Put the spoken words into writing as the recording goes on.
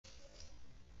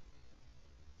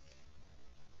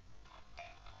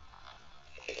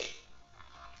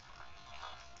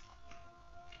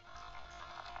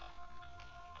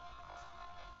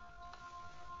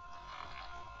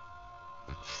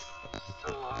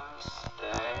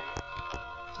stay.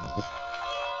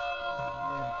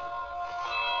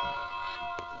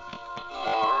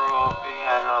 Tomorrow will be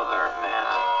another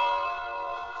man.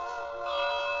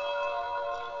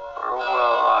 Or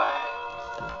will I?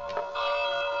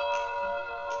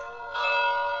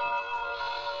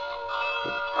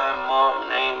 My mom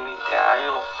named me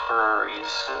Daniel for a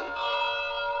reason.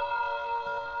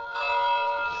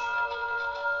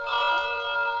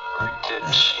 Or did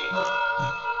she?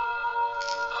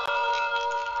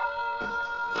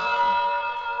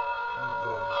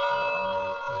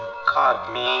 God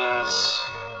means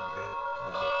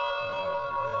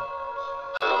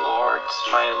the Lord's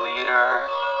my leader.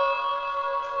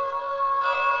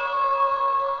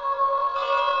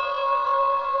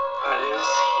 But is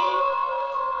he?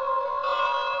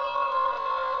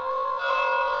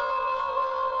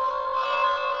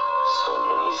 So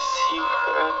many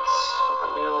secrets, so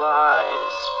many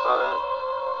lies, but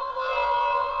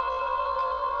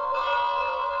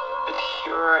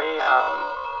here I am.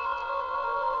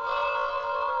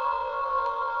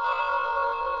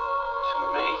 To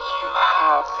make you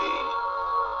happy.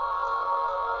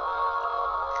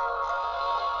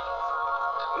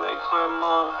 To make my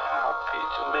mom happy,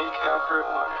 to make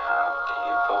everyone happy.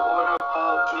 But what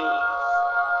about me?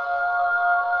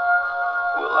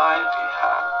 Will I be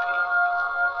happy?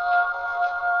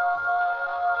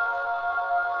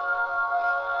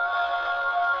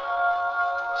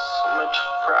 So much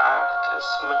practice,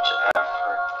 so much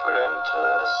effort put into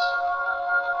this.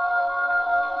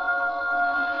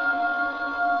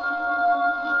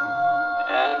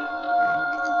 And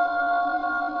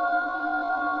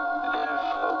if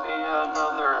I'll be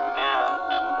another man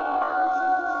tomorrow,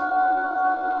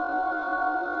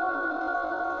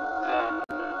 then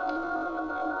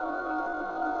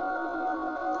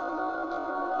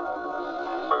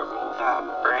where will that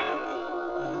bring me?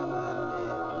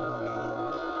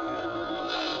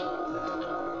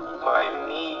 Why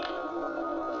me?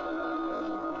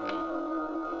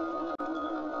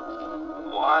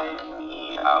 Why me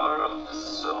out of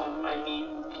so many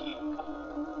people?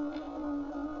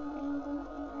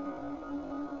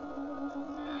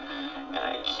 And I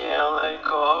can't let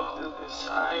go of the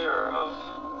desire of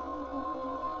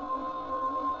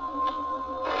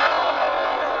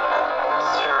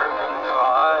serving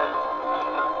God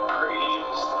and a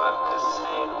priest, but at the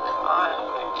same time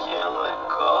I can't let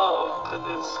go of the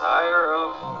desire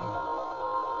of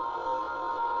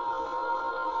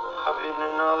having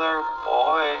another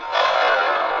boy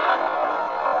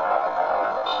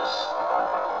just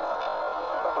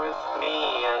with me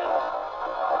and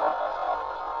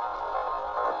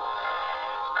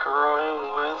growing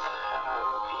with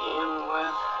him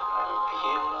and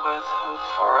being with him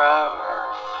forever,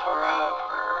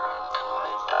 forever until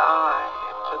I die.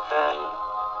 But then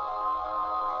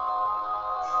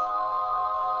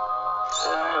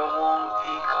I won't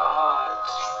be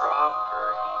God's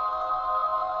property.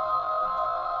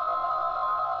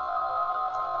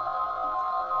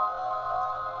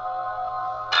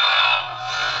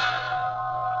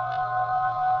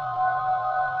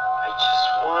 I just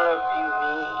want to be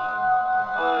me,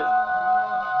 but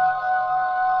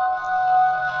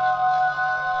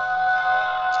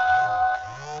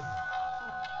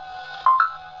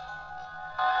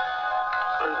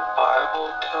when the Bible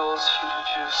tells you to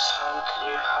do something,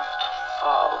 you have to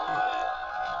follow it.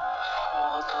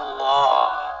 Follow the law.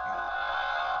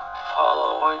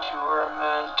 Follow what you were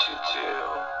meant to do.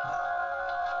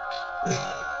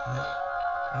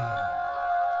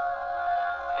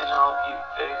 And I'll be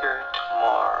bigger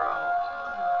tomorrow.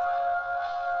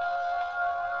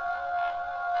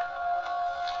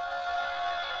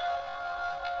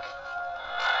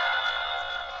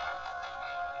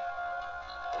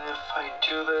 And if I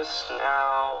do this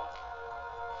now,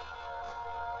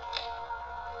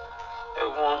 it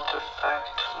won't affect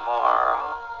tomorrow.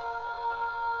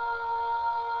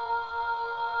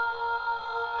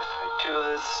 If I do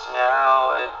this now,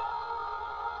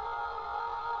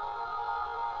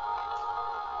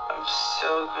 I'm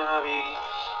still gonna be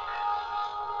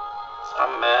a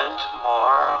man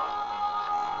tomorrow.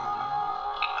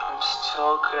 I'm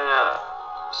still gonna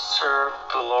serve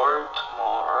the Lord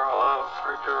tomorrow and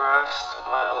for the rest of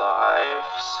my life.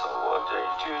 So what I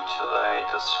do today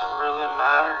doesn't really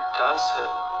matter, does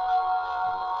it?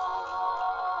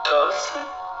 Does it?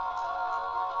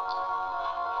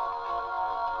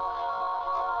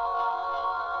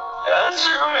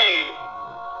 Answer me!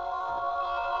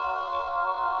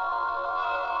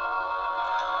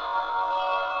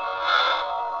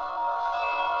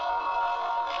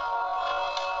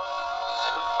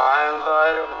 So if I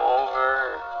invite him over,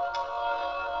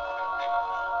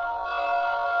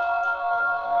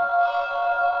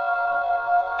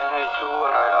 you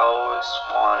what I always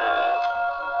wanted?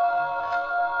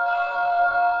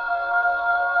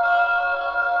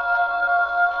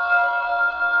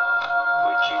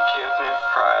 Would you give me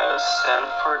pride of sin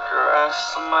for the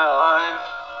rest of my life?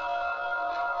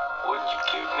 Would you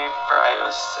give me pride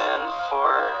of sin for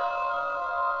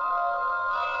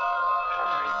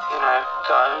everything I've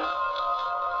done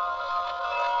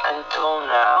until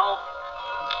now?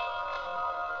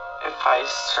 If I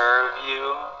serve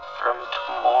you from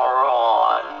tomorrow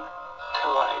on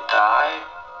till I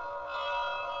die,